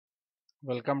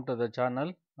Welcome to the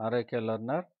channel RAK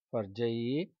Learner for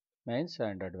JEE Mains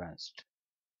and Advanced.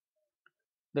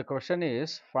 The question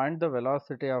is, find the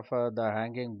velocity of the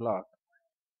hanging block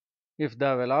if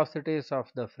the velocities of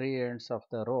the free ends of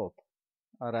the rope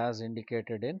are as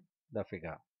indicated in the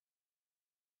figure.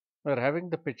 We are having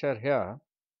the picture here.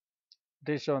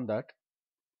 It is shown that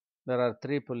there are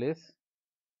three pulleys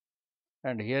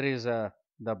and here is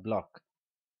the block.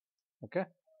 Okay.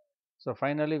 So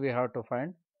finally we have to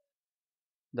find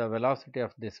the velocity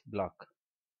of this block.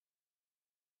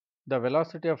 The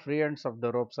velocity of free ends of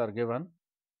the ropes are given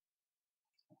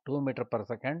 2 meter per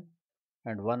second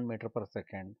and 1 meter per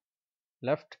second,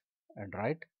 left and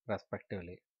right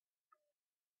respectively.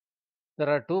 There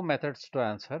are two methods to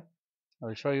answer. I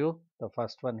will show you the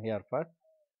first one here first.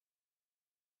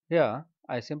 Here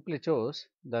I simply choose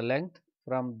the length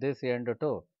from this end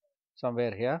to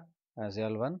somewhere here as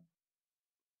L1,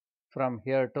 from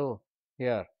here to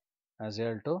here as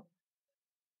L2,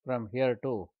 from here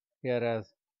to here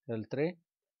as L3,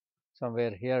 somewhere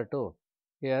here to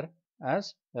here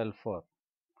as L4.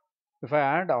 If I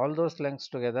add all those lengths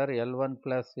together, L1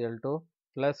 plus L2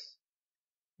 plus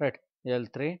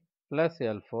L3 plus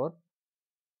L4,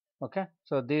 okay.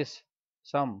 So this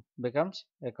sum becomes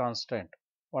a constant.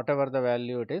 Whatever the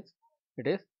value it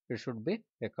should be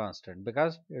a constant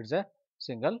because it's a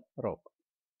single rope.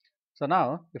 So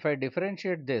now if I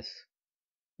differentiate this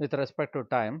with respect to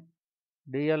time,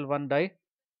 dl1 by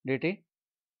dt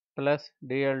plus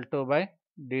dl2 by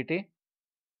dt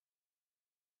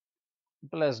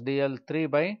plus dl3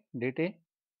 by dt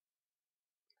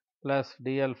plus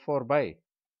dl4 by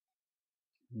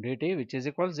dt, which is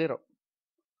equal 0.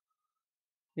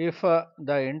 If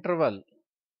the interval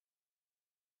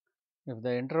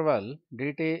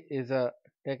dt is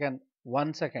taken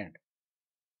 1 second,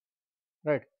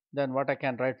 right, then what I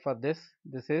can write for this?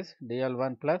 This is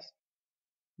dl1 plus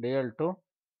dl2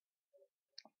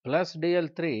 plus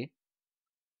dl3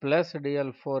 plus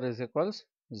dl4 is equals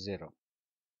 0.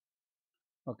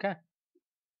 Okay.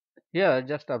 Here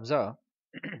just observe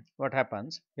what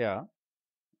happens here.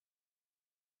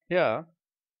 Here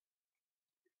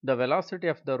the velocity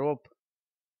of the rope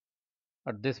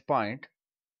at this point,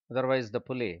 otherwise the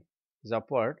pulley, is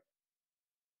upward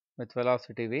with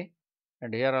velocity v,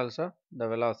 and here also the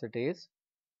velocity is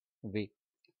v.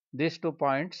 These 2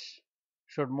 points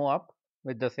should move up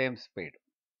with the same speed.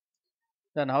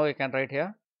 Then how I can write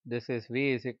here? This is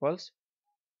v is equals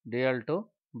dl2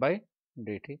 by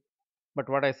dt. But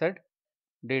what I said,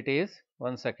 dt is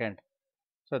 1 second.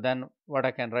 So then what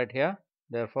I can write here?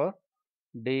 Therefore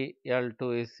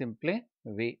dl2 is simply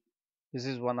v. This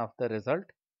is one of the result,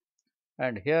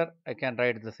 and here I can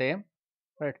write the same,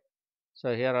 right.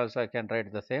 So here also I can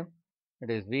write the same. It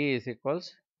is v is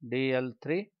equals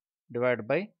dl3 divided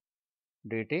by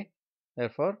dt.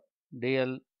 Therefore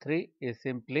dl3 is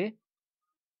simply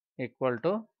equal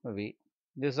to v.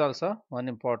 This is also one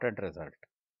important result.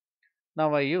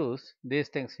 Now I use these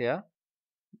things here.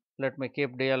 Let me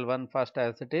keep dl1 first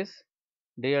as it is.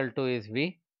 dl2 is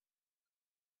v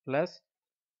plus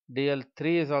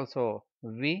dl3 is also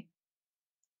v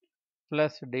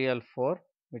plus dl4,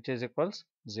 which is equals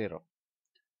 0.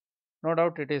 No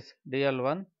doubt it is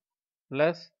dl1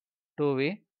 plus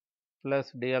 2v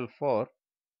plus dl4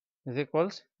 is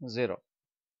equals 0.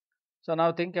 So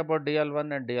now think about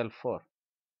dl1 and dl4.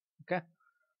 Okay.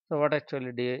 So what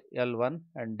actually dl1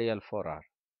 and dl4 are?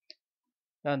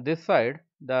 On this side,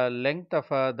 the length of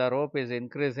the rope is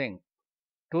increasing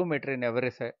 2 meter in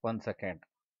every 1 second.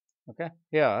 Okay.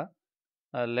 Here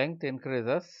length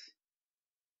increases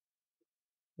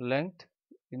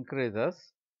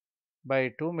by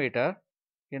 2 meter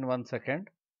in 1 second,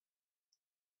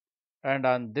 and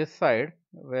on this side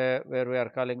where we are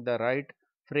calling the right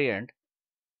free end,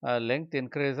 length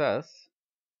increases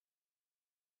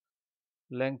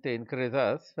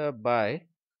by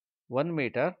 1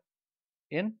 meter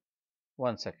in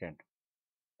 1 second,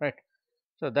 right.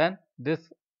 So then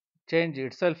this change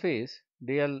itself is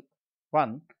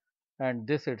dl1 and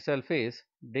this itself is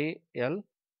dl4.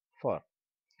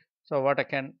 So what I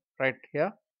can write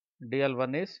here?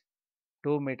 dl1 is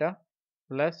 2 meter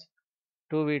plus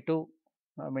 2v2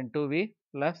 2v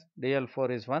plus dl4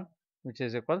 is 1, which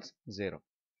is equals 0.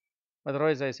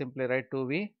 Otherwise I simply write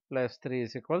 2v plus 3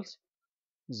 is equals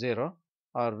 0,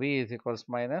 or v is equals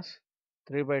minus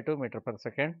 3 by 2 meter per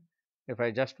second. If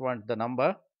I just want the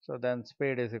number, so then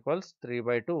speed is equals 3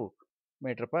 by 2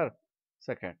 meter per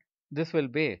second. This will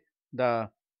be the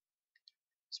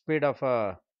speed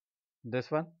of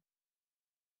this one.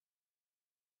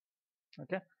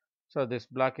 Okay. So this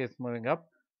block is moving up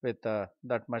with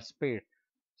that much speed.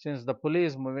 Since the pulley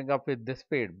is moving up with this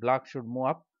speed, block should move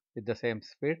up with the same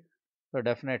speed. So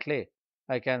definitely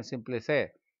I can simply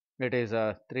say it is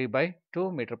a 3 by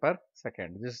 2 meter per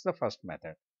second. This is the first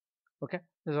method. Okay.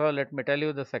 So let me tell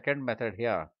you the second method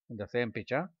here in the same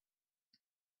picture.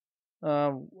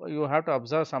 You have to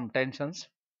observe some tensions.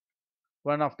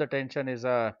 One of the tension is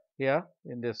here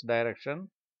in this direction.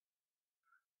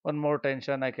 One more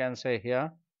tension I can say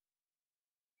here,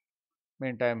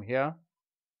 meantime here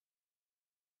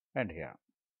and here.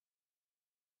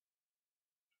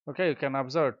 Okay, you can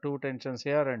observe two tensions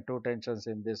here and two tensions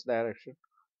in this direction.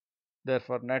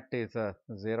 Therefore, net is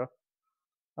 0.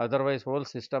 Otherwise, whole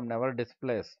system never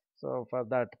displays. So, for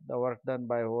that, the work done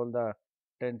by whole the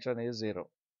tension is 0.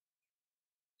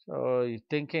 So,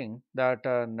 thinking that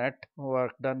net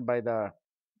work done by the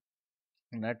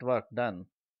network done,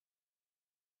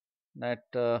 net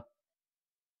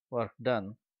work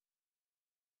done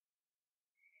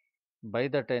by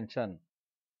the tension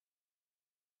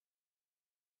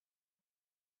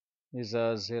is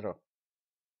 0.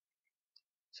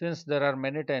 Since there are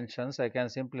many tensions, I can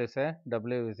simply say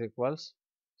W is equals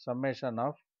summation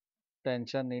of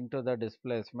tension into the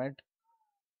displacement.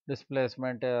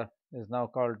 Displacement is now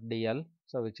called dl,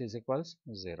 so which is equals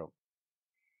 0.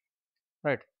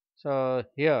 Right. So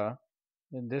here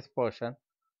in this portion,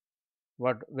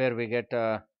 where we get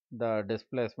the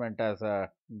displacement as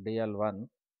dl1.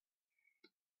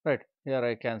 Right. Here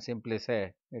I can simply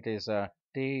say it is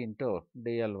t into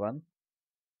dl1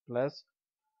 plus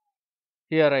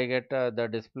here I get the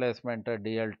displacement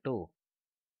dl2.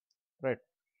 Right.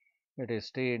 It is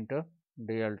t into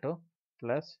dl2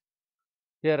 plus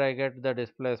here I get the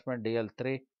displacement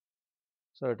dl3.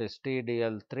 So it is t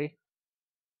dl3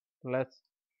 plus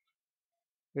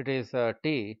it is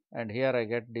t and here I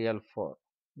get dl4,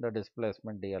 the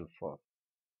displacement dl4,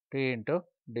 t into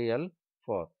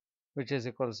dl4 which is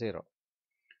equal to 0.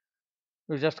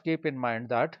 You just keep in mind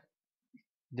that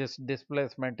this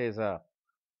displacement is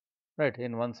right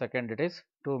in 1 second it is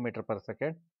 2 meter per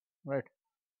second, right.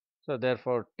 So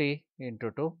therefore t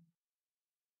into 2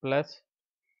 plus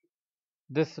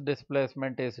this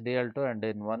displacement is dl2 and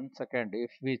in 1 second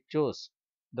if we choose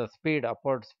the speed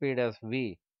upward speed as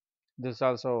v, this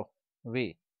also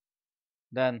v,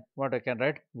 then what I can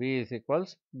write v is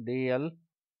equals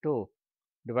dl2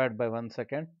 divided by 1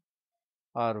 second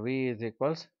or v is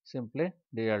equals simply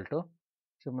dl2.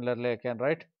 Similarly, I can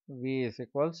write v is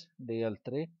equals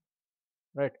dl3,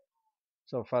 right.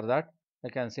 So for that I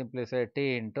can simply say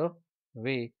t into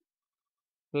v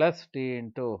plus t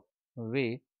into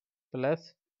v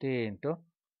plus t into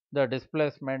the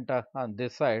displacement on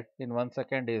this side in 1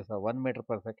 second is 1 meter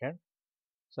per second.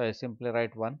 So I simply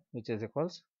write 1 which is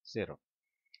equals 0.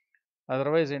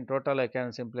 Otherwise, in total I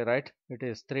can simply write it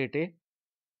is 3t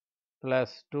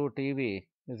plus 2tv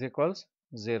is equals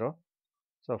 0.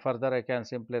 So further I can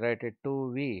simply write it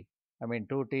 2tv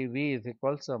is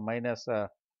equals minus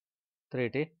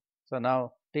 3t. So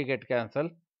now t get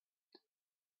cancelled.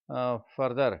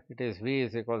 Further it is v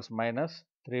is equals minus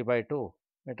 3 by 2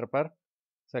 meter per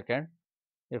second.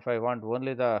 If I want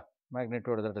only the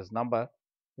magnitude, that is number,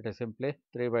 it is simply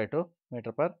 3 by 2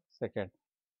 meter per second.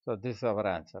 So this is our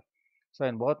answer. So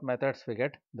in both methods we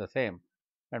get the same,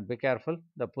 and be careful,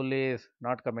 the pulley is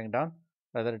not coming down,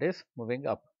 rather it is moving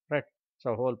up, right.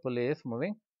 So whole pulley is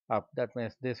moving up, that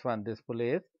means this pulley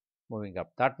is moving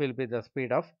up, that will be the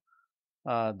speed of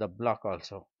the block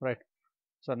also, right.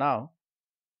 So now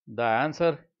the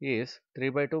answer is 3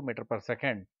 by 2 meter per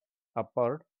second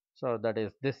upward. So that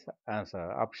is this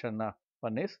answer, option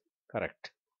 1 is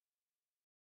correct.